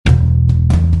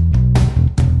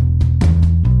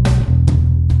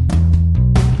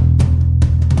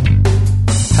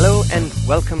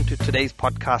Welcome to today's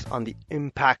podcast on the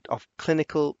impact of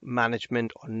clinical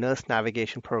management or nurse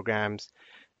navigation programs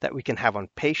that we can have on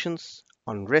patients,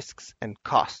 on risks and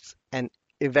costs, and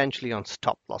eventually on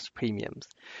stop-loss premiums.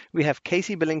 We have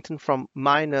Casey Billington from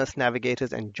My Nurse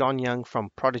Navigators and John Young from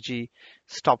Prodigy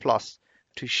Stop Loss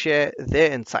to share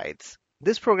their insights.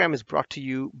 This program is brought to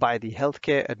you by the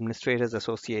Healthcare Administrators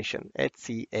Association,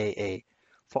 HCAA.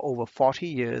 For over 40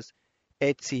 years,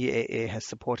 HCAA has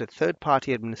supported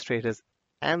third-party administrators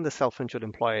and the self-insured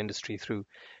employer industry through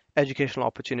educational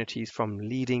opportunities from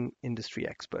leading industry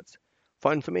experts.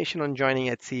 For information on joining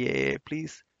HCAA,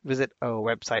 please visit our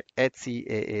website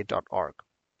hcaa.org.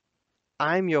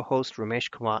 I'm your host, Ramesh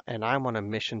Kumar, and I'm on a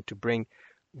mission to bring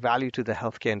value to the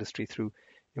healthcare industry through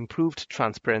improved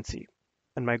transparency.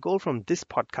 And my goal from this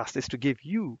podcast is to give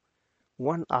you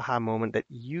one aha moment that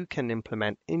you can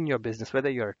implement in your business, whether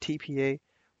you're a TPA,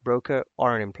 broker,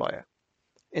 or an employer.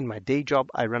 In my day job,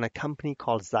 I run a company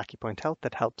called Zaki Point Health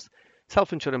that helps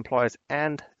self-insured employers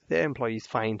and their employees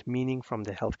find meaning from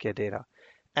their healthcare data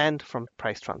and from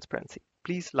price transparency.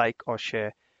 Please like or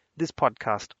share this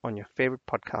podcast on your favorite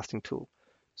podcasting tool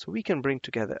so we can bring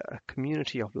together a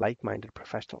community of like-minded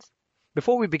professionals.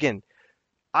 Before we begin,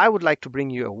 I would like to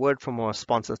bring you a word from our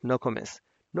sponsors, Nokomis.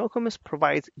 Nokomis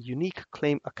provides unique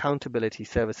claim accountability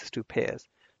services to payers.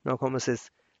 Nokomis'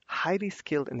 highly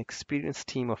skilled and experienced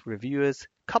team of reviewers,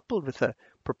 coupled with a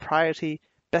proprietary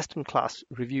best-in-class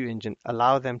review engine,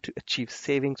 allow them to achieve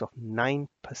savings of 9%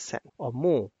 or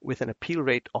more with an appeal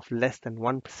rate of less than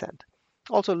 1%.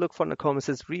 Also look for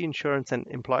Nokomis' reinsurance and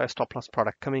employer stop-loss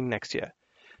product coming next year.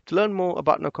 To learn more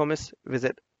about Nokomis,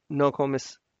 visit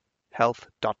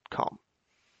nokomishealth.com.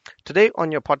 Today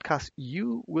on your podcast,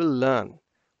 you will learn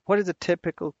what is a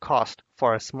typical cost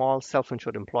for a small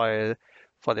self-insured employer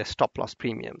for their stop-loss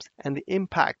premiums and the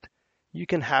impact you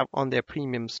can have on their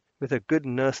premiums with a good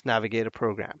nurse navigator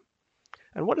program.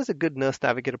 And what does a good nurse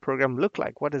navigator program look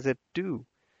like? What does it do?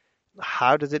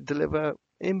 How does it deliver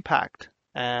impact?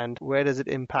 And where does it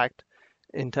impact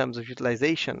in terms of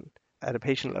utilization at a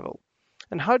patient level?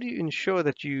 And how do you ensure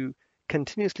that you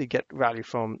continuously get value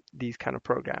from these kind of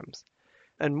programs?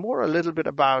 And more a little bit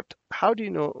about how do you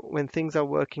know when things are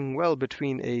working well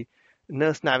between a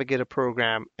nurse navigator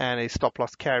program and a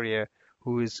stop-loss carrier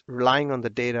who is relying on the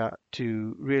data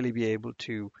to really be able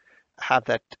to have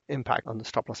that impact on the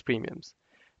stop-loss premiums.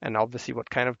 And obviously what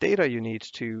kind of data you need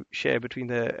to share between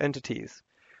the entities.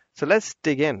 So let's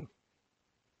dig in.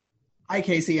 Hi,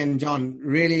 Casey and John.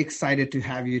 Really excited to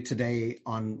have you today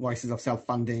on Voices of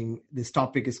Self-Funding. This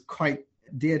topic is quite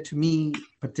dear to me,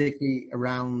 particularly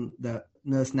around the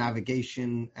nurse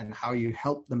navigation and how you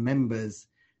help the members,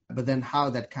 but then how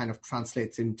that kind of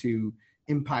translates into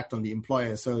impact on the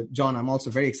employer. So, John, I'm also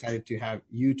very excited to have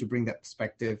you to bring that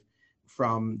perspective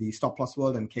from the stop-loss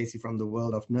world and Casey from the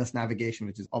world of nurse navigation,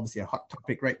 which is obviously a hot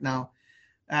topic right now.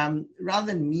 Rather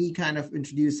than me kind of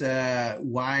introduce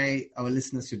why our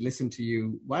listeners should listen to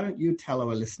you, why don't you tell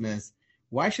our listeners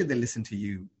why should they listen to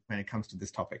you when it comes to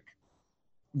this topic?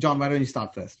 John, why don't you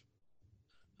start first?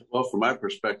 Well, from my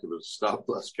perspective as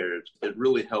stop-loss carriers, it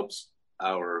really helps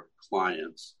our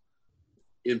clients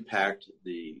impact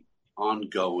the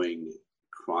ongoing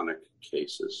chronic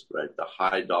cases, right? The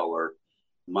high dollar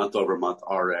month-over-month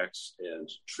RX and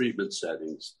treatment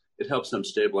settings. It helps them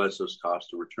stabilize those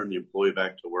costs and return the employee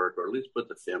back to work, or at least put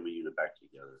the family unit back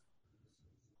together.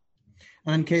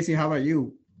 And Casey, how about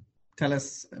you? Tell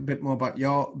us a bit more about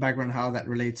your background, how that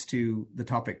relates to the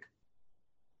topic.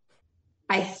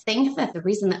 I think that the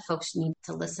reason that folks need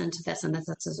to listen to this, and that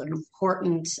this is an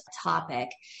important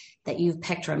topic that you've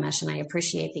picked, Ramesh, and I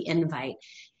appreciate the invite,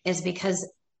 is because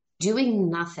doing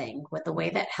nothing with the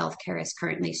way that healthcare is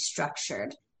currently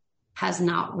structured has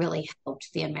not really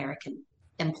helped the American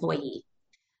employee.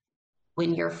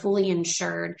 When you're fully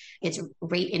insured, it's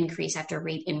rate increase after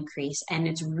rate increase, and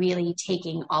it's really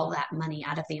taking all that money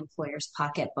out of the employer's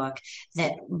pocketbook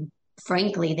that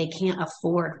frankly, they can't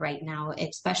afford right now,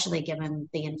 especially given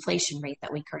the inflation rate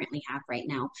that we currently have right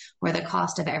now, where the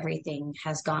cost of everything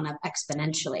has gone up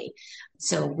exponentially.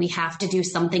 So we have to do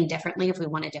something differently if we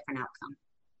want a different outcome.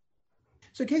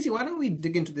 So Casey, why don't we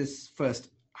dig into this first?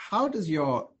 How does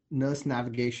your nurse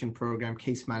navigation program,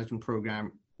 case management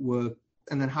program work?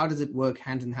 And then how does it work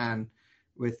hand in hand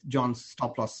with John's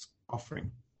stop loss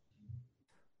offering?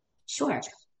 Sure.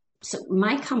 So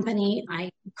my company,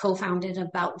 I co-founded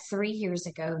about 3 years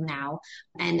ago now,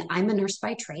 and I'm a nurse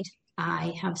by trade.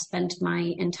 I have spent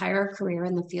my entire career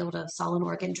in the field of solid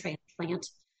organ transplant.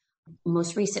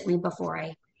 Most recently, before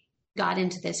I got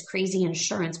into this crazy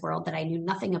insurance world that I knew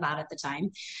nothing about at the time,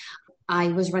 I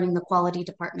was running the quality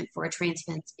department for a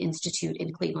transplant institute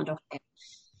in Cleveland, Ohio.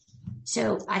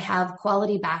 So I have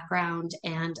quality background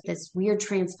and this weird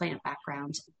transplant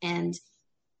background. And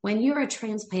when you're a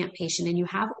transplant patient and you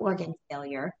have organ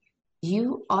failure,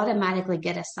 you automatically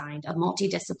get assigned a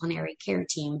multidisciplinary care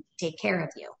team to take care of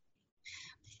you.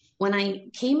 When I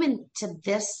came into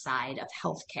this side of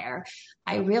healthcare,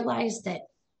 I realized that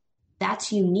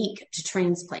that's unique to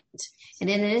transplant. And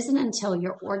it isn't until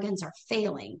your organs are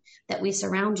failing that we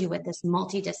surround you with this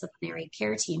multidisciplinary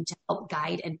care team to help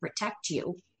guide and protect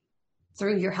you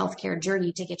through your healthcare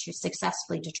journey to get you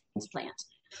successfully to transplant.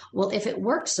 Well, if it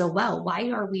works so well, why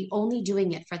are we only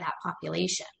doing it for that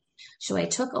population? So I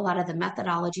took a lot of the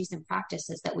methodologies and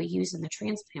practices that we use in the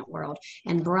transplant world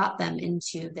and brought them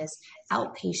into this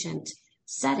outpatient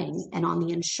setting and on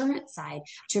the insurance side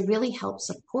to really help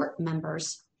support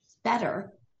members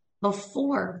better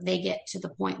before they get to the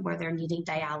point where they're needing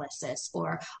dialysis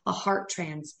or a heart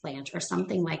transplant or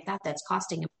something like that that's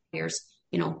costing employers,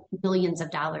 millions of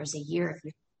dollars a year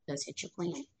if those hit your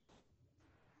plan.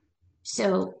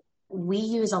 So we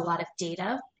use a lot of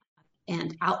data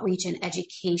and outreach and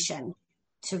education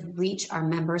to reach our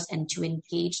members and to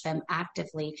engage them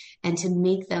actively and to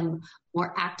make them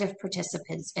more active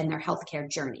participants in their healthcare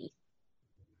journey.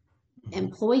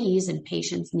 Employees and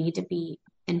patients need to be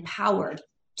empowered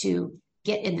to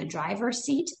get in the driver's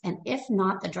seat, and if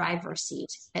not the driver's seat,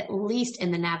 at least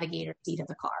in the navigator seat of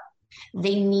the car.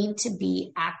 They need to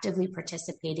be actively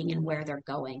participating in where they're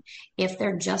going. If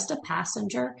they're just a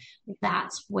passenger,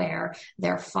 that's where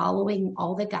they're following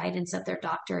all the guidance of their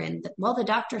doctor. And, the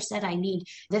doctor said I need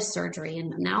this surgery,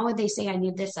 and now they say I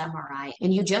need this MRI.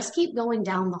 And you just keep going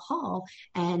down the hall,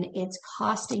 and it's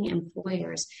costing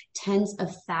employers tens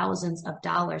of thousands of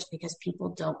dollars because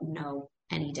people don't know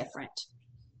any different.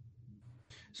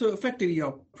 So effectively,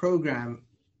 your program,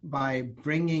 by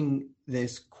bringing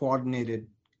this coordinated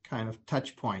kind of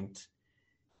touch point,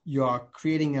 you are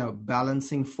creating a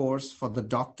balancing force for the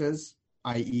doctors,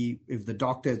 i.e. if the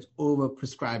doctor is over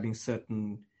prescribing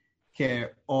certain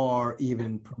care or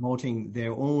even promoting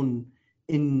their own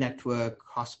in-network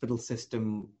hospital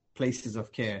system places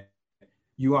of care,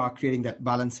 you are creating that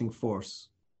balancing force.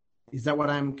 Is that what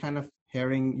I'm kind of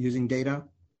hearing using data?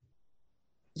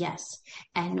 Yes.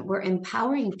 And we're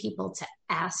empowering people to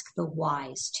ask the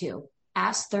whys too.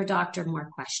 Ask their doctor more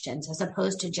questions as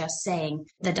opposed to just saying,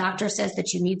 the doctor says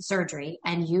that you need surgery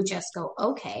and you just go,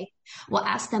 okay, well,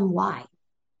 ask them why.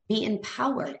 Be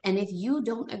empowered. And if you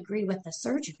don't agree with the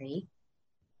surgery,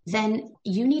 then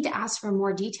you need to ask for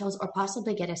more details or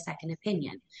possibly get a second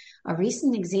opinion. A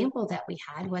recent example that we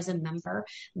had was a member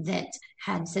that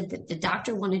had said that the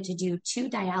doctor wanted to do 2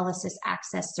 dialysis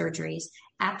access surgeries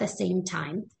at the same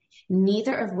time,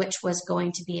 neither of which was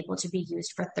going to be able to be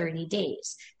used for 30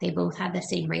 days. They both had the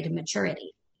same rate of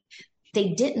maturity. They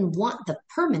didn't want the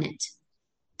permanent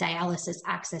dialysis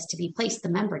access to be placed. The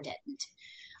member didn't.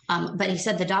 But he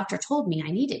said, the doctor told me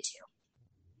I needed to.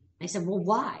 I said, well,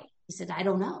 why? He said, I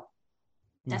don't know.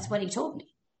 That's what he told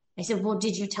me. I said, well,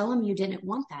 did you tell him you didn't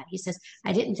want that? He says,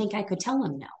 I didn't think I could tell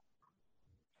him no.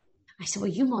 I said,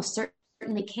 well, you most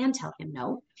certainly can tell him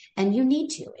no, and you need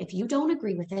to. If you don't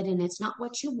agree with it and it's not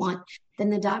what you want, then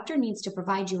the doctor needs to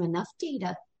provide you enough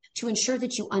data to ensure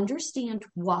that you understand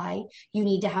why you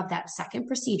need to have that second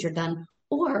procedure done,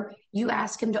 or you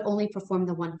ask him to only perform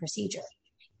the one procedure.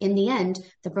 In the end,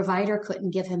 the provider couldn't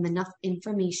give him enough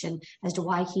information as to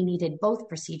why he needed both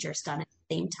procedures done at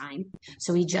the same time.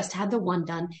 So he just had the one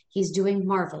done. He's doing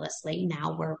marvelously.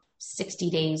 Now we're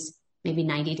 60 days, maybe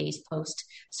 90 days post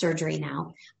surgery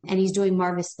now. And he's doing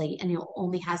marvelously, and he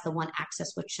only has the one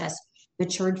access, which has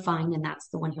matured fine. And that's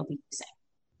the one he'll be using.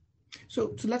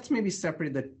 So let's maybe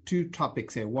separate the 2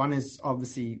 topics here. One is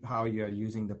obviously how you're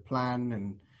using the plan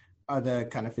and other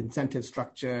kind of incentive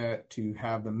structure to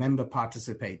have the member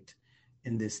participate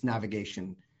in this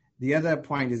navigation. The other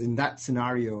point is, in that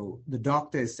scenario, the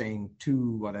doctor is saying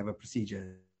 2 whatever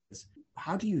procedures.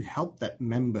 How do you help that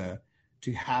member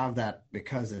to have that,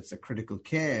 because it's a critical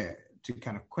care, to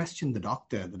kind of question the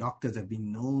doctor? The doctors have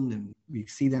been known and we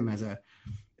see them as a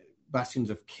bastions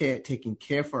of care, taking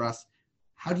care for us.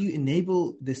 How do you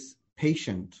enable this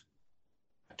patient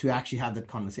to actually have that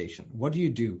conversation? What do you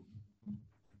do?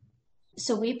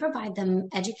 So we provide them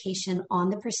education on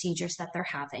the procedures that they're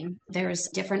having. There's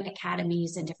different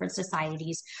academies and different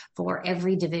societies for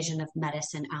every division of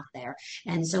medicine out there.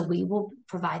 And so we will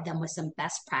provide them with some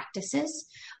best practices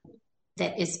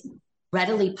that is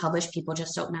readily published. People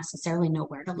just don't necessarily know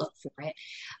where to look for it.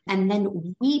 And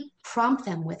then we prompt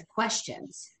them with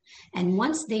questions. And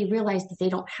once they realize that they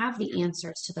don't have the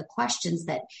answers to the questions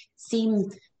that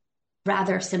seem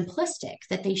rather simplistic,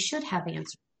 that they should have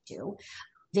answers to,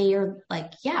 they are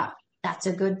like, yeah, that's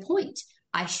a good point.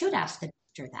 I should ask the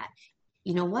doctor that.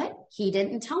 You know what? He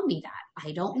didn't tell me that.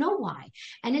 I don't know why.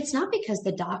 And it's not because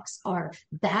the docs are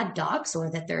bad docs or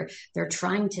that they're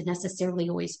trying to necessarily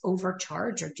always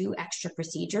overcharge or do extra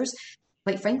procedures.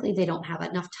 Quite frankly, they don't have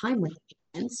enough time with the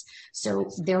patients. So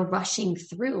they're rushing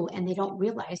through and they don't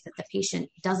realize that the patient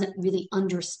doesn't really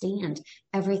understand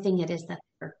everything it is that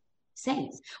they're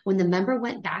saying. When the member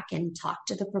went back and talked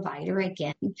to the provider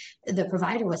again, the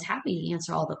provider was happy to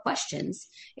answer all the questions.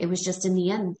 It was just in the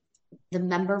end, the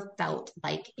member felt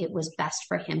like it was best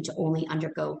for him to only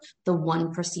undergo the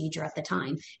one procedure at the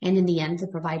time. And in the end, the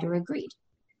provider agreed.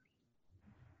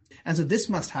 And so this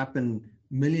must happen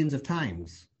millions of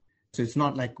times. So it's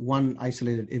not like one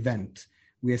isolated event.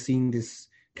 We are seeing this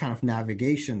kind of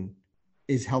navigation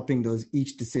is helping those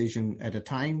each decision at a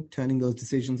time, turning those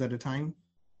decisions at a time.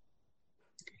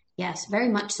 Yes, very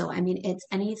much so. I mean, it's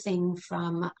anything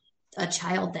from a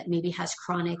child that maybe has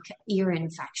chronic ear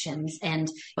infections, and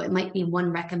it might be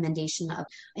one recommendation of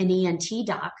an ENT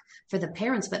doc for the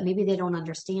parents, but maybe they don't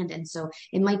understand. And so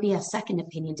it might be a second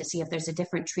opinion to see if there's a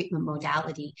different treatment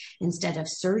modality instead of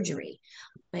surgery.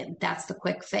 But that's the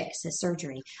quick fix, is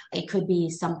surgery. It could be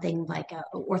something like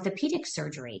orthopedic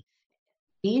surgery.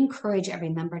 We encourage every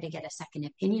member to get a second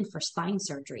opinion for spine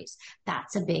surgeries.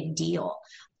 That's a big deal.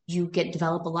 You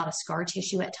develop a lot of scar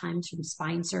tissue at times from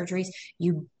spine surgeries.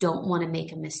 You don't want to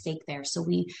make a mistake there. So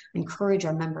we encourage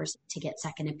our members to get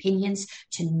second opinions,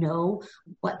 to know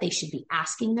what they should be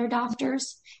asking their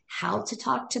doctors, how to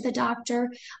talk to the doctor,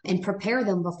 and prepare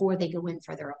them before they go in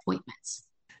for their appointments.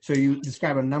 So you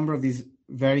describe a number of these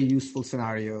very useful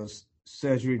scenarios,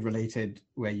 surgery related,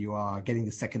 where you are getting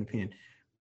the second opinion.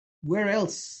 Where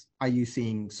else are you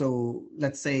seeing? So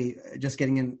let's say just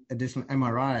getting an additional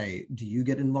MRI, do you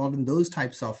get involved in those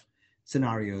types of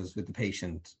scenarios with the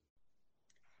patient?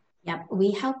 Yeah,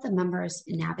 we help the members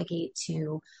navigate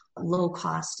to low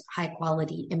cost, high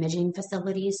quality imaging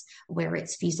facilities where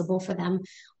it's feasible for them.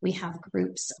 We have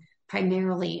groups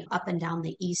primarily up and down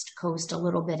the East Coast, a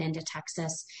little bit into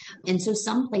Texas. And so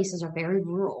some places are very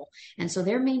rural. And so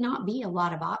there may not be a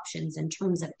lot of options in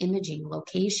terms of imaging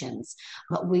locations,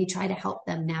 but we try to help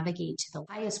them navigate to the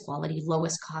highest quality,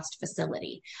 lowest cost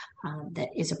facility that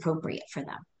is appropriate for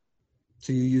them.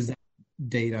 So you use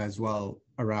data as well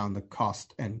around the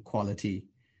cost and quality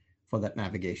for that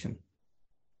navigation.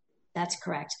 That's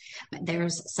correct.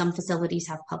 There's some facilities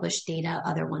have published data,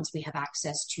 other ones we have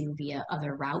access to via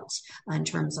other routes in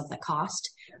terms of the cost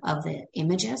of the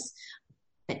images.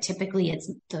 But typically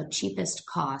it's the cheapest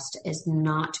cost is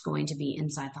not going to be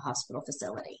inside the hospital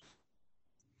facility.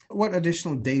 What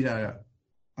additional data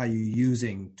are you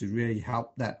using to really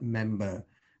help that member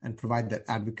and provide that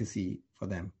advocacy for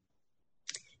them?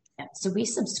 So we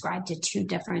subscribe to two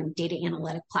different data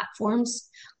analytic platforms.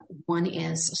 One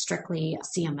is strictly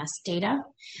CMS data.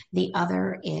 The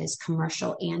other is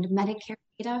commercial and Medicare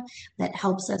data that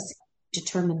helps us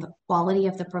determine the quality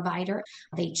of the provider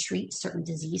they treat certain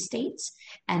disease states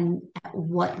and at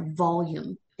what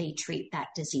volume they treat that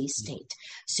disease state.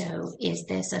 So is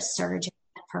this a surgeon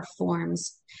that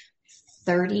performs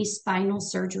 30 spinal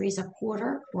surgeries a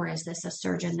quarter, or is this a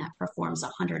surgeon that performs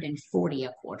 140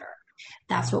 a quarter?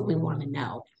 That's what we want to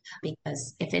know,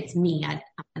 because if it's me, I'm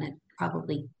going to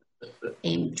probably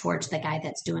aim towards the guy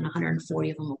that's doing 140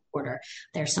 of them a quarter.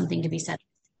 There's something to be said.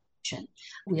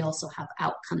 We also have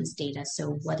outcomes data.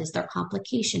 So what is their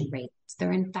complication rate? What's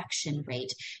their infection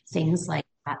rate? Things like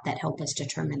that help us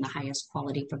determine the highest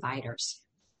quality providers.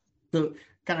 So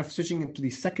kind of switching into the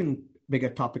second bigger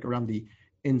topic around the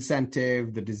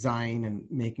incentive, the design, and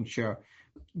making sure.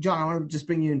 John, I want to just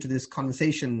bring you into this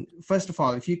conversation. First of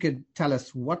all, if you could tell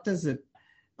us, what does a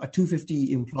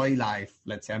 250 employee life,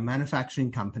 let's say a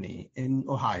manufacturing company in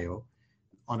Ohio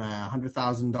on a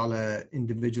 $100,000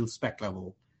 individual spec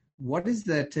level, what is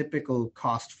the typical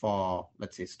cost for,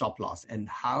 let's say, stop loss? And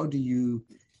how do you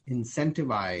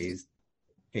incentivize,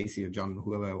 Casey or John,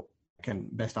 whoever can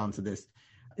best answer this,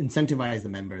 incentivize the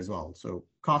member as well? So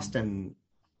cost and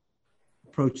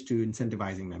approach to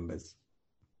incentivizing members.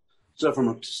 So from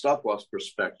a stop loss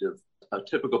perspective, a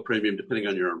typical premium, depending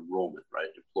on your enrollment, right,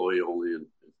 employee only and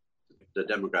the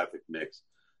demographic mix,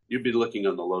 you'd be looking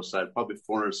on the low side, probably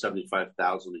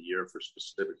 $475,000 a year for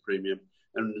specific premium,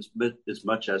 and as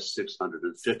much as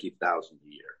 $650,000 a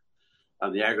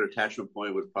year. The aggregate attachment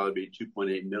point would probably be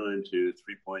 2.8 million to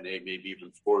 3.8, maybe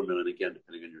even 4 million, again,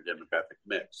 depending on your demographic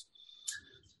mix.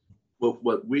 Well,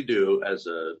 what we do as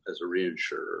a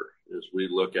reinsurer is we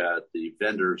look at the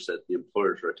vendors that the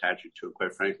employers are attaching to, and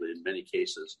quite frankly, in many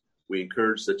cases, we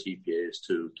encourage the TPAs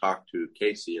to talk to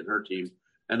Casey and her team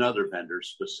and other vendors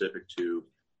specific to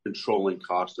controlling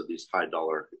cost of these high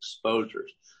dollar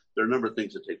exposures. there are a number of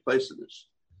things that take place in this.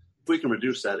 If we can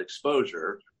reduce that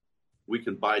exposure, we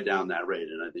can buy down that rate.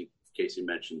 And I think Casey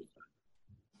mentioned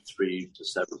 3 to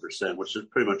 7%, which is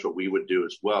pretty much what we would do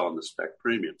as well on the spec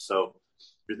premium. So if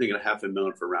you're thinking of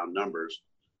 $500,000 for round numbers,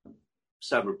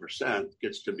 7%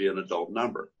 gets to be an adult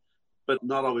number, but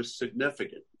not always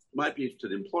significant. It might be to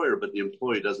the employer, but the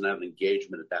employee doesn't have an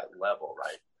engagement at that level,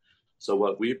 right? So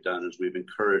what we've done is we've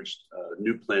encouraged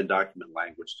new plan document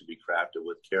language to be crafted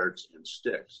with carrots and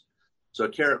sticks. So a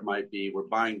carrot might be, we're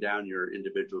buying down your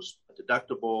individual's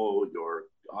deductible, your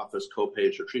office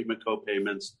copays, your treatment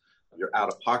copayments, your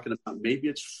out-of-pocket amount. Maybe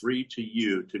it's free to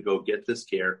you to go get this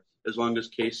care as long as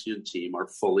Casey and team are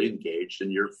fully engaged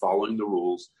and you're following the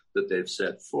rules that they've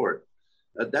set forth.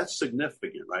 That's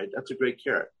significant, right? That's a great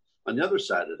carrot. On the other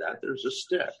side of that, there's a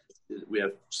stick. We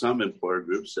have some employer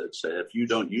groups that say if you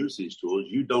don't use these tools,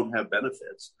 you don't have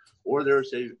benefits, or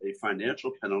there's a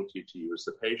financial penalty to you as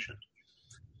the patient.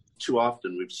 Too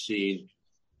often we've seen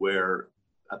where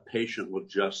a patient will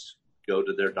just go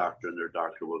to their doctor and their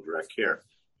doctor will direct care.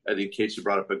 I think Casey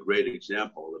brought up a great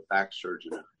example, the back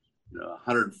surgeon,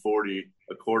 140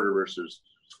 a quarter versus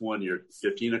 20 or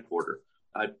 15 a quarter.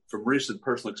 From recent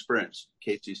personal experience,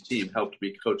 Casey's team coached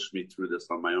me through this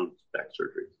on my own back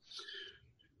surgery.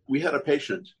 We had a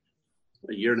patient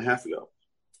a year and a half ago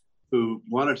who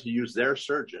wanted to use their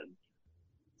surgeon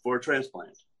for a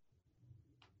transplant.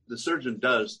 The surgeon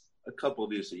does a couple of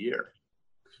these a year.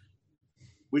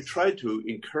 We tried to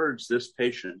encourage this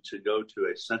patient to go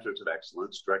to a Centers of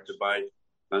Excellence directed by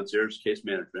Concierge Case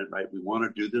Management, right? We want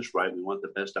to do this right. We want the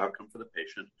best outcome for the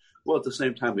patient. Well, at the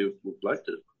same time, we would like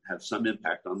to have some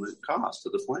impact on the cost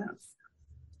of the plan.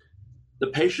 The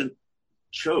patient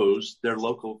chose their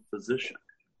local physician.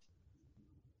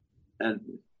 And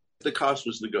the cost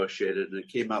was negotiated and it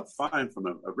came out fine from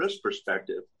a risk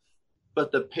perspective,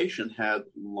 but the patient had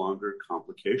longer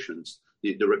complications.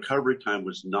 The recovery time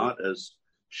was not as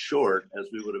short as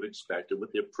we would have expected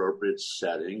with the appropriate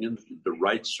setting and the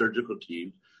right surgical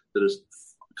team that is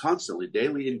constantly,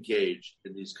 daily engaged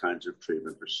in these kinds of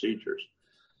treatment procedures.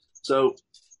 So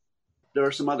there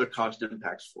are some other cost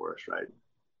impacts for us, right?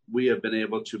 We have been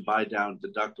able to buy down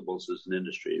deductibles as an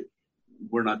industry.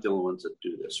 We're not the only ones that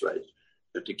do this, right?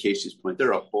 And to Casey's point, there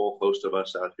are a whole host of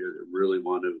us out here that really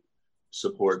want to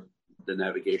support the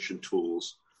navigation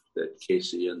tools that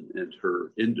Casey and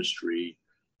her industry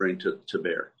bring to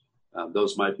bear.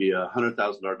 Those might be a $100,000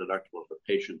 deductible if the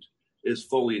patient is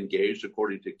fully engaged,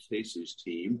 according to Casey's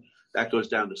team. That goes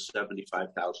down to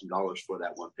 $75,000 for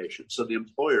that one patient. So the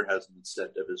employer has an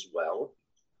incentive as well,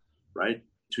 right,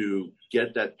 to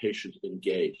get that patient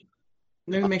engaged.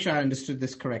 Let me make sure I understood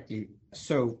this correctly.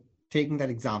 So taking that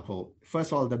example,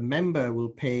 first of all, the member will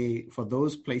pay for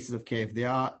those places of care if they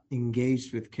are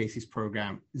engaged with Casey's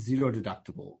program, zero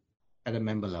deductible at a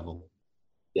member level.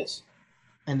 Yes.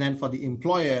 And then for the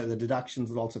employer, the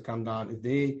deductions will also come down if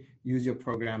they use your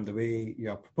program the way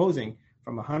you're proposing,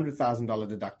 from a $100,000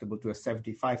 deductible to a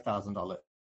 $75,000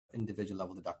 individual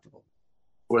level deductible.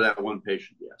 For that one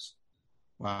patient, yes.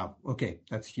 Wow. Okay.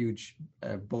 That's huge,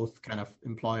 both kind of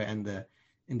employer and the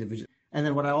individual. And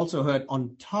then what I also heard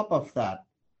on top of that,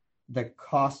 the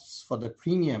costs for the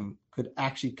premium could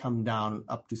actually come down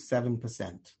up to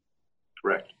 7%.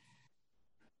 Correct.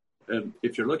 And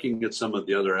if you're looking at some of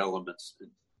the other elements,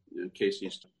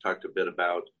 Casey's talked a bit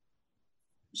about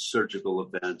surgical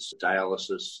events,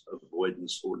 dialysis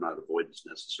avoidance, or not avoidance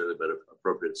necessarily, but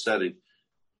appropriate setting.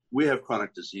 We have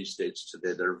chronic disease states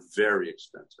today that are very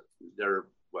expensive. They're,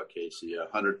 Casey,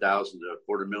 $100,000 to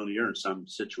 $250,000 a year in some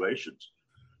situations.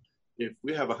 If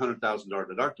we have a $100,000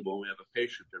 deductible and we have a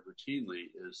patient that routinely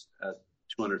is at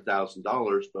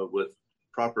 $200,000, but with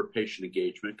proper patient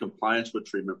engagement, compliance with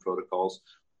treatment protocols,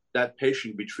 that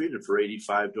patient can be treated for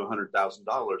 $85,000 to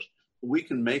 $100,000. We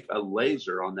can make a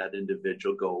laser on that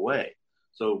individual go away.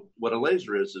 So what a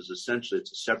laser is essentially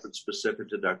it's a separate specific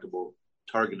deductible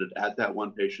targeted at that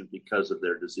one patient because of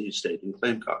their disease state and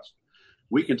claim cost.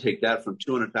 We can take that from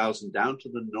 $200,000 down to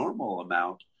the normal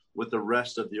amount with the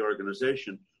rest of the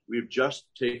organization. We've just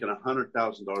taken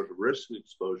 $100,000 of risk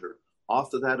exposure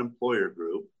off of that employer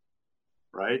group,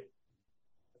 right?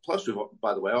 Plus, we've,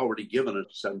 by the way, already given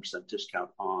a 7%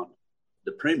 discount on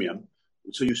the premium.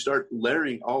 So you start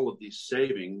layering all of these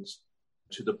savings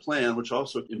to the plan, which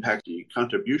also impact the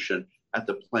contribution at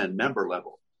the plan member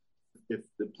level. If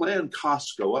the plan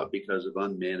costs go up because of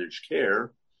unmanaged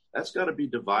care, that's got to be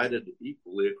divided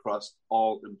equally across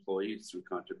all employees through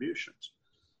contributions.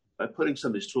 By putting some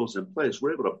of these tools in place,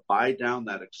 we're able to buy down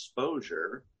that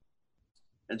exposure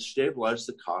and stabilize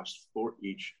the cost for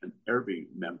each and every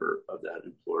member of that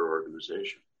employer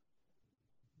organization.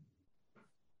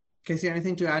 Casey,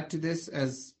 anything to add to this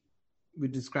as we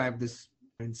describe this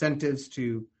incentives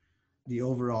to the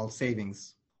overall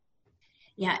savings?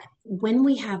 Yeah, when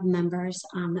we have members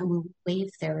and we waive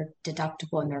their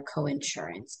deductible and their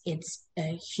co-insurance, it's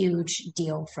a huge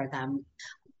deal for them.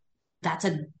 That's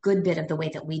a good bit of the way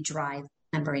that we drive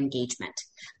member engagement.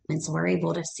 And so we're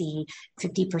able to see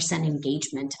 50%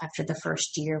 engagement after the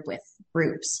first year with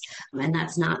groups. And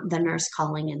that's not the nurse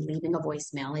calling and leaving a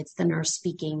voicemail. It's the nurse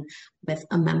speaking with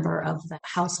a member of the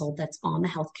household that's on the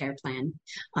healthcare plan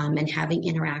and having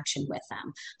interaction with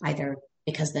them, either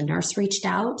because the nurse reached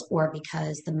out or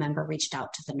because the member reached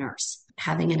out to the nurse.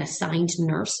 Having an assigned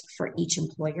nurse for each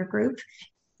employer group,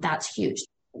 that's huge.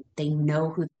 They know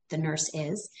who the nurse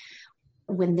is.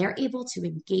 When they're able to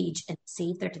engage and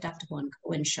save their deductible and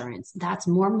co-insurance, that's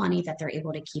more money that they're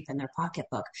able to keep in their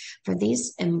pocketbook. For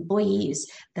these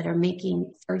employees that are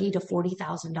making $30,000 to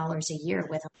 $40,000 a year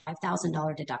with a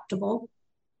 $5,000 deductible,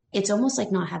 it's almost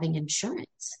like not having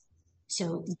insurance.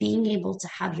 So being able to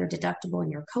have your deductible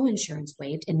and your co-insurance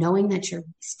waived and knowing that you're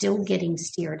still getting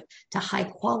steered to high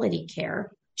quality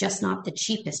care, just not the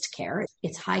cheapest care,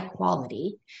 it's high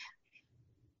quality,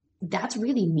 that's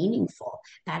really meaningful.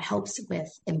 That helps with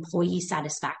employee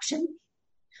satisfaction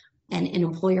and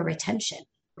employer retention.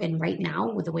 And right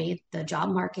now, with the way the job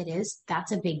market is,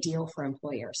 that's a big deal for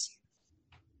employers.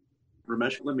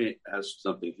 Ramesh, let me ask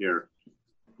something here.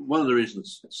 One of the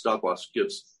reasons Stop Loss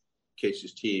gives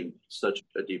Casey's team such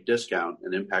a deep discount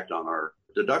and impact on our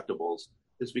deductibles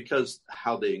is because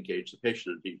how they engage the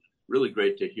patient. It'd be really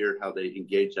great to hear how they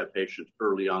engage that patient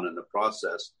early on in the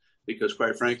process, because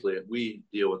quite frankly, we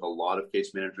deal with a lot of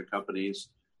case management companies,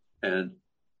 and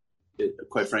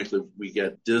quite frankly, we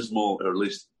get dismal, or at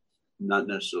least not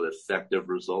necessarily effective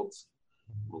results.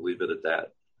 We'll leave it at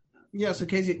that. Yeah, so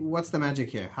Casey, what's the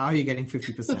magic here? How are you getting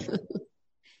 50%?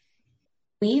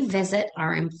 We visit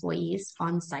our employees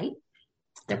on site,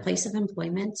 their place of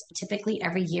employment. Typically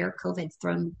every year, COVID's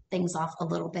thrown things off a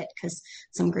little bit because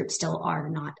some groups still are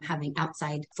not having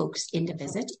outside folks in to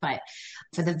visit. But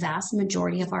for the vast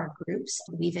majority of our groups,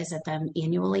 we visit them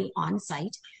annually on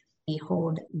site. We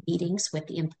hold meetings with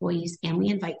the employees and we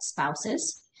invite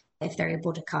spouses if they're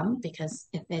able to come, because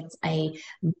if it's a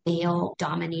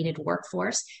male-dominated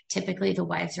workforce, typically the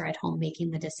wives are at home making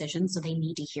the decisions, so they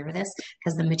need to hear this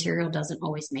because the material doesn't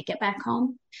always make it back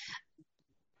home.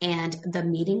 And the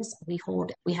meetings we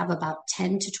hold, we have about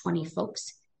 10 to 20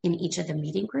 folks in each of the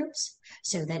meeting groups,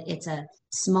 so that it's a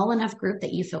small enough group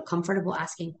that you feel comfortable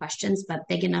asking questions, but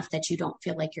big enough that you don't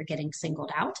feel like you're getting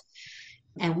singled out.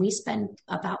 And we spend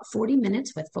about 40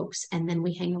 minutes with folks, and then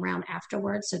we hang around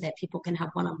afterwards so that people can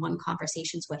have one-on-one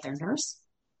conversations with their nurse.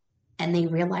 And they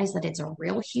realize that it's a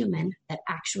real human that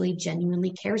actually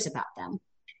genuinely cares about them.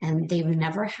 And they've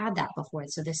never had that before.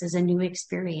 So this is a new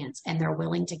experience, and they're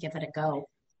willing to give it a go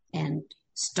and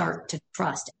start to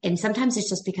trust. And sometimes it's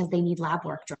just because they need lab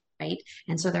work done, right?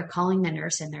 And so they're calling the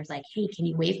nurse and they're like, hey, can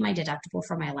you waive my deductible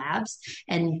for my labs?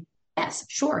 And yes,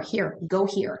 sure, here, go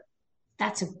here.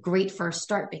 That's a great first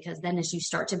start, because then as you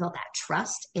start to build that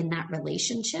trust in that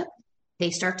relationship,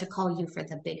 they start to call you for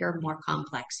the bigger, more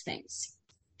complex things.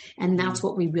 And that's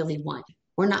what we really want.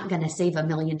 We're not going to save $1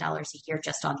 million a year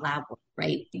just on lab work,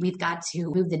 right? We've got to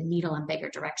move the needle in bigger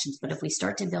directions. But if we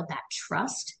start to build that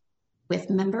trust with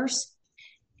members,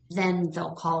 then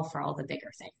they'll call for all the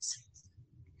bigger things.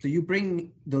 So you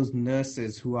bring those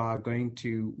nurses who are going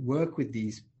to work with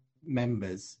these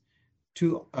members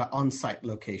to on-site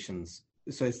locations.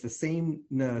 So it's the same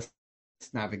nurse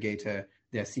navigator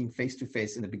they're seeing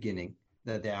face-to-face in the beginning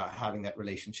that they are having that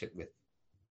relationship with.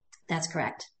 That's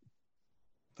correct.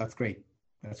 That's great.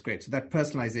 That's great. So that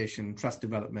personalization, trust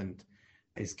development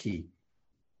is key,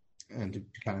 and to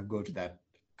kind of go to that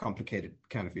complicated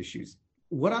kind of issues.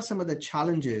 What are some of the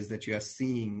challenges that you are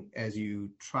seeing as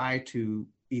you try to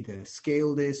either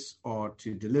scale this or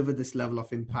to deliver this level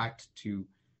of impact to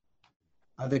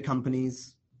other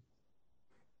companies?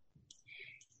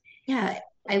 Yeah,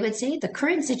 I would say the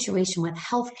current situation with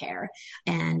healthcare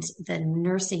and the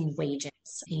nursing wages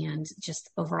and just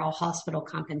overall hospital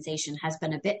compensation has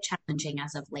been a bit challenging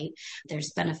as of late.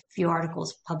 There's been a few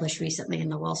articles published recently in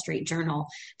the Wall Street Journal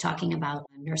talking about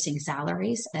nursing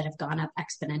salaries that have gone up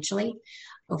exponentially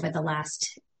over the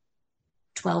last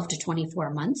 12 to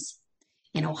 24 months.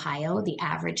 In Ohio, the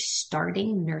average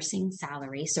starting nursing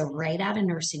salary, so right out of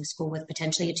nursing school with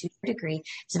potentially a 2-year degree,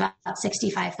 is about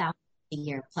 $65,000 a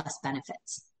year plus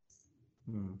benefits.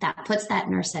 That puts that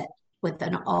nurse with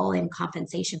an all-in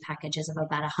compensation packages of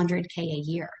about $100K a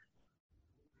year.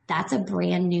 That's a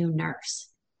brand new nurse.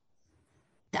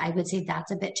 I would say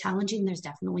that's a bit challenging. There's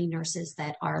definitely nurses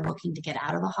that are looking to get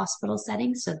out of a hospital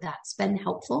setting. So that's been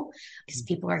helpful because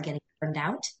people are getting burned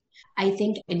out. I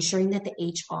think ensuring that the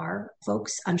HR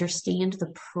folks understand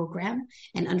the program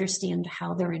and understand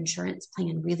how their insurance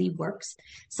plan really works.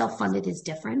 Self-funded is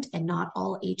different, and not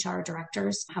all HR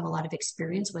directors have a lot of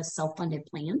experience with self-funded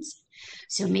plans.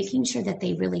 So making sure that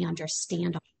they really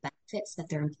understand all the benefits that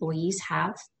their employees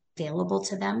have available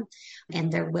to them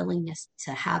and their willingness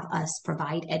to have us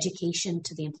provide education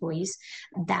to the employees,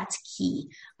 that's key.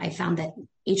 I found that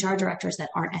HR directors that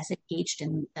aren't as engaged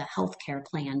in the healthcare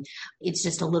plan, it's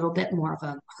just a little bit more of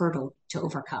a hurdle to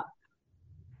overcome.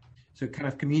 So kind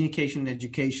of communication,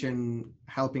 education,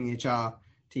 helping HR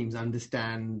teams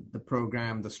understand the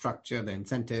program, the structure, the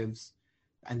incentives,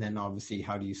 and then obviously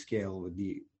how do you scale with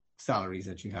the salaries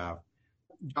that you have.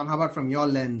 John, how about from your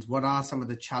lens, what are some of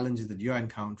the challenges that you're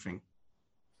encountering?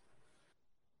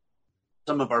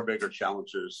 Some of our bigger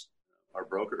challenges are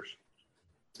brokers.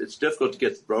 It's difficult to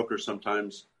get the brokers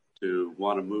sometimes to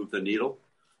want to move the needle.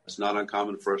 It's not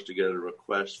uncommon for us to get a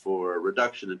request for a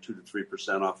reduction in 2 to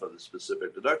 3% off of the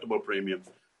specific deductible premium,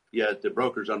 yet the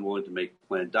broker's unwilling to make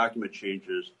plan document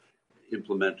changes,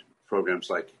 implement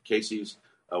programs like Casey's,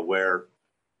 where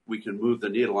we can move the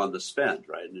needle on the spend,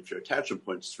 right? And if your attachment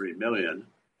point's $3 million,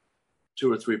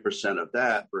 2 or 3% of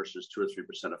that versus 2 or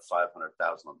 3% of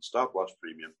 $500,000 on the stop loss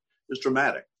premium is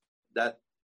dramatic. That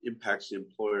impacts the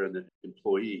employer and the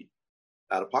employee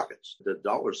out of pockets, the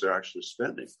dollars they're actually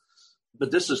spending.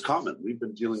 But this is common. We've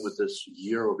been dealing with this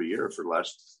year over year for the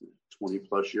last 20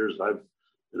 plus years. I've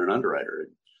been an underwriter.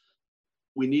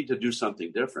 We need to do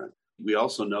something different. We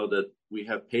also know that we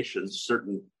have patients,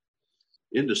 certain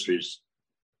industries,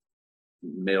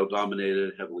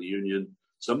 male-dominated, heavily union.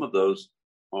 Some of those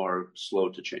are slow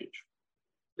to change.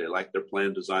 They like their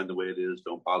plan designed the way it is.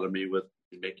 Don't bother me with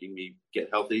making me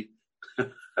get healthy.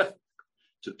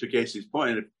 To Casey's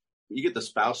point, if you get the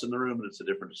spouse in the room and it's a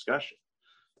different discussion.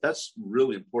 That's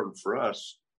really important for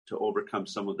us to overcome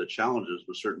some of the challenges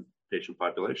with certain patient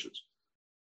populations.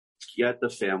 Get the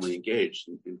family engaged.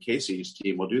 And Casey's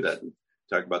team will do that. And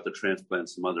talk about the transplant,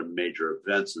 some other major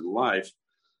events in life.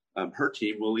 Her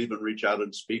team will even reach out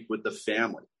and speak with the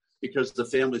family, because the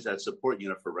family is that support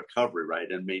unit for recovery,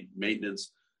 right? And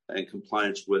maintenance and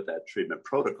compliance with that treatment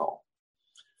protocol.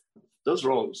 Those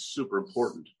are all super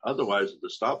important. Otherwise, the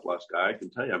stop loss guy, I can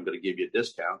tell you, I'm going to give you a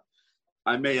discount.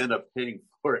 I may end up paying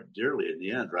for it dearly in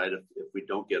the end, right? If we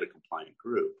don't get a compliant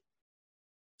group.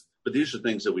 But these are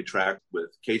things that we track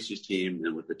with Casey's team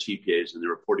and with the TPAs and the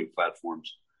reporting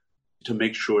platforms to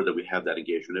make sure that we have that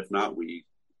engagement. If not, we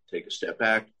take a step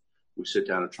back. We sit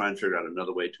down and try and figure out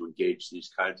another way to engage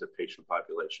these kinds of patient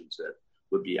populations that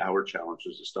would be our challenge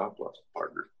as a stop loss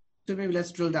partner. So maybe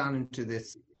let's drill down into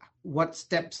this. What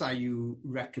steps are you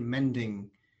recommending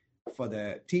for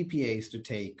the TPAs to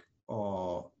take,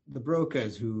 or the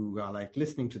brokers who are like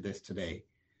listening to this today,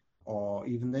 or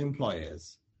even the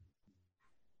employers?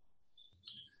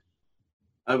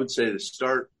 I would say to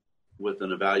start with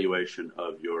an evaluation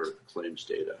of your claims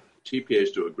data.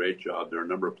 TPAs do a great job. There are a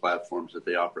number of platforms that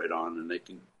they operate on, and they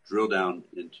can drill down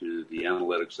into the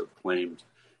analytics of claims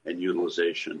and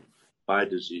utilization by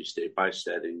disease state, by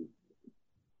setting,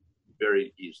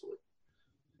 very easily.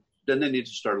 Then they need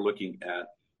to start looking at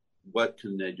what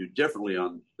can they do differently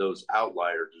on those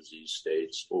outlier disease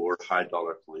states or high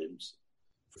dollar claims.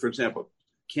 For example,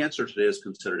 cancer today is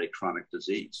considered a chronic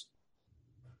disease.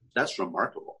 That's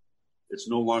remarkable. It's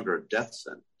no longer a death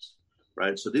sentence,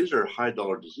 right? So these are high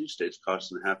dollar disease states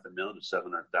costing $500,000 to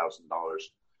 $700,000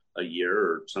 a year,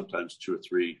 or sometimes 2 or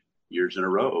 3 years in a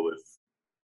row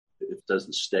if it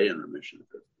doesn't stay in remission,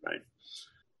 right?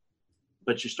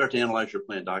 But you start to analyze your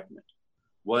plan document.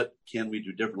 What can we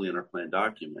do differently in our plan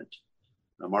document?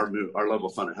 Our level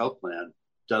funded health plan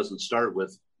doesn't start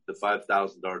with the $5,000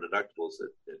 deductibles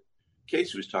that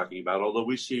Casey was talking about, although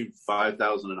we see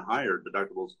 $5,000 and higher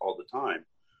deductibles all the time,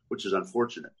 which is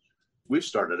unfortunate. We've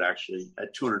started actually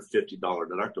at $250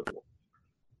 deductible.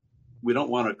 We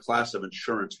don't want a class of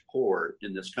insurance poor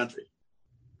in this country.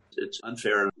 It's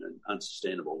unfair and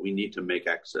unsustainable. We need to make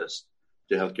access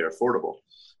to healthcare affordable.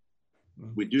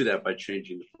 We do that by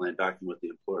changing the plan document with the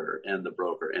employer and the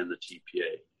broker and the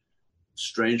TPA.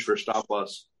 Strange for a stop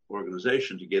loss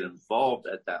organization to get involved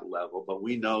at that level, but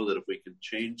we know that if we can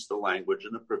change the language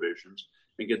and the provisions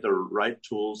and get the right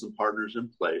tools and partners in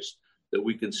place, that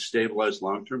we can stabilize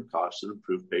long-term costs and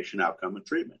improve patient outcome and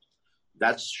treatment.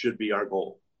 That should be our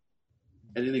goal.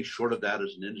 Anything short of that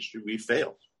as an industry, we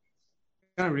fail.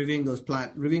 Kind of reviewing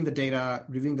the data,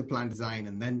 reviewing the plan design,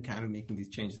 and then kind of making these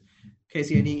changes.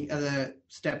 Casey, any other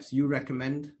steps you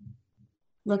recommend?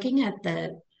 Looking at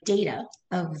the data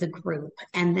of the group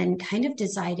and then kind of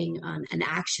deciding on an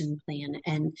action plan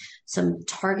and some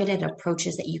targeted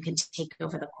approaches that you can take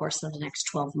over the course of the next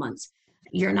 12 months.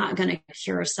 You're not going to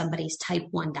cure somebody's type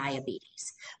 1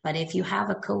 diabetes, but if you have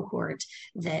a cohort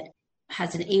that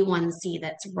has an A1C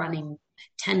that's running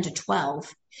 10 to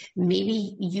 12,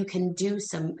 maybe you can do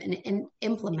some and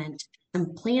implement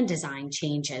some plan design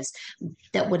changes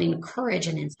that would encourage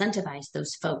and incentivize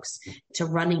those folks to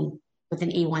running with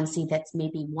an A1C that's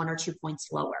maybe 1 or 2 points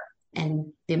lower.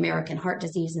 And the American Heart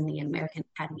Disease and the American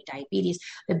Academy of Diabetes,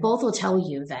 they both will tell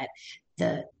you that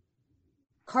the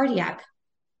cardiac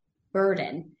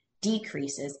burden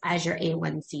decreases as your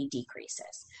A1C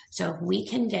decreases. So if we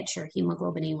can get your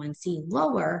hemoglobin A1C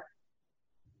lower,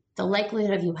 the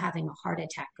likelihood of you having a heart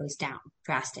attack goes down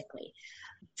drastically.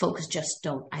 Folks just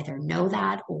don't either know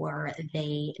that, or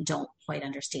they don't quite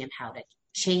understand how to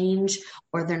change,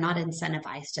 or they're not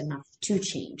incentivized enough to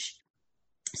change.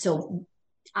 So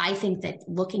I think that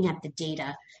looking at the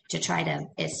data to try to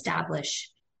establish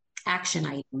action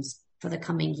items for the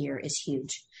coming year is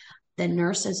huge. The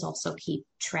nurses also keep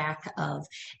track of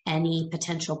any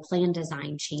potential plan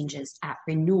design changes at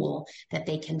renewal that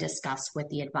they can discuss with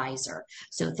the advisor.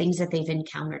 So things that they've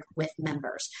encountered with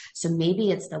members. So maybe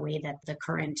it's the way that the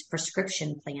current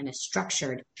prescription plan is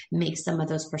structured makes some of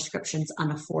those prescriptions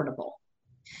unaffordable.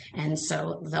 And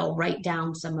so they'll write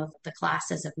down some of the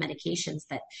classes of medications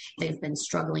that they've been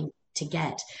struggling to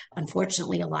get.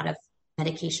 Unfortunately, a lot of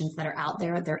medications that are out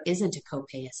there, there isn't a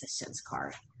copay assistance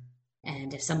card.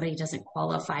 And if somebody doesn't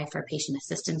qualify for a patient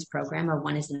assistance program or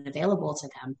one isn't available to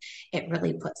them, it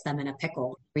really puts them in a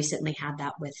pickle. Recently had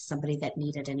that with somebody that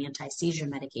needed an anti-seizure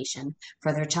medication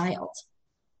for their child.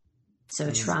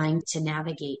 So trying to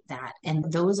navigate that.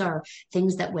 And those are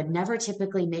things that would never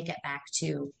typically make it back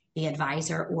to the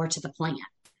advisor or to the plan.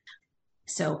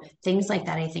 So things like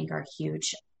that, I think, are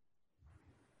huge.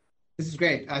 This is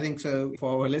great. I think so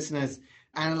for our listeners,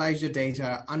 analyze your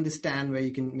data, understand where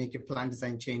you can make your plan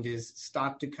design changes,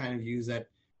 start to kind of use that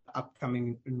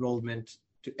upcoming enrollment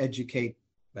to educate,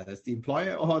 whether it's the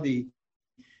employer or the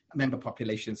member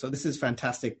population. So this is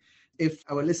fantastic. If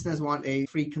our listeners want a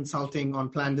free consulting on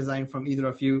plan design from either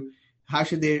of you, how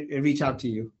should they reach out to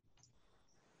you?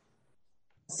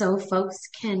 So folks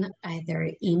can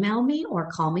either email me or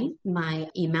call me. My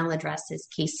email address is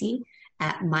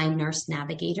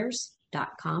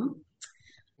casey@mynursenavigators.com.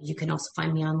 You can also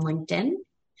find me on LinkedIn.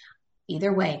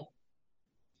 Either way.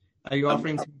 Are you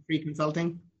offering some free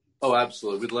consulting? Oh,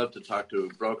 absolutely. We'd love to talk to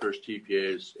brokers,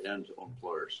 TPAs, and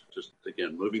employers. Just,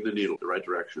 again, moving the needle in the right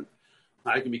direction.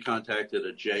 I can be contacted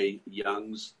at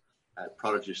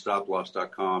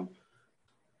jyoungs@prodigystoploss.com.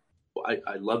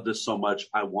 I love this so much.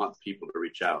 I want people to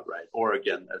reach out, right? Or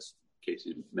again, as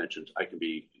Casey mentioned, I can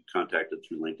be contacted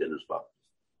through LinkedIn as well.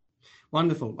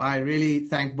 Wonderful. I really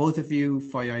thank both of you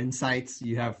for your insights.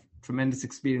 You have tremendous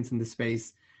experience in this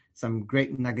space. Some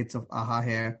great nuggets of aha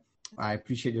here. I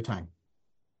appreciate your time.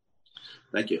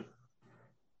 Thank you.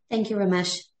 Thank you,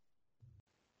 Ramesh.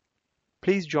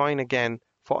 Please join again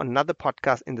for another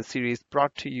podcast in the series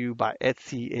brought to you by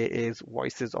HCAA's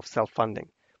Voices of Self-Funding.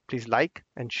 Please like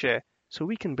and share so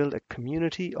we can build a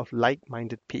community of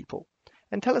like-minded people.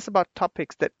 And tell us about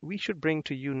topics that we should bring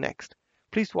to you next.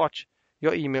 Please watch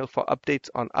your email for updates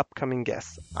on upcoming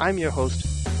guests. I'm your host,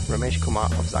 Ramesh Kumar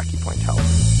of Zaki Point Health.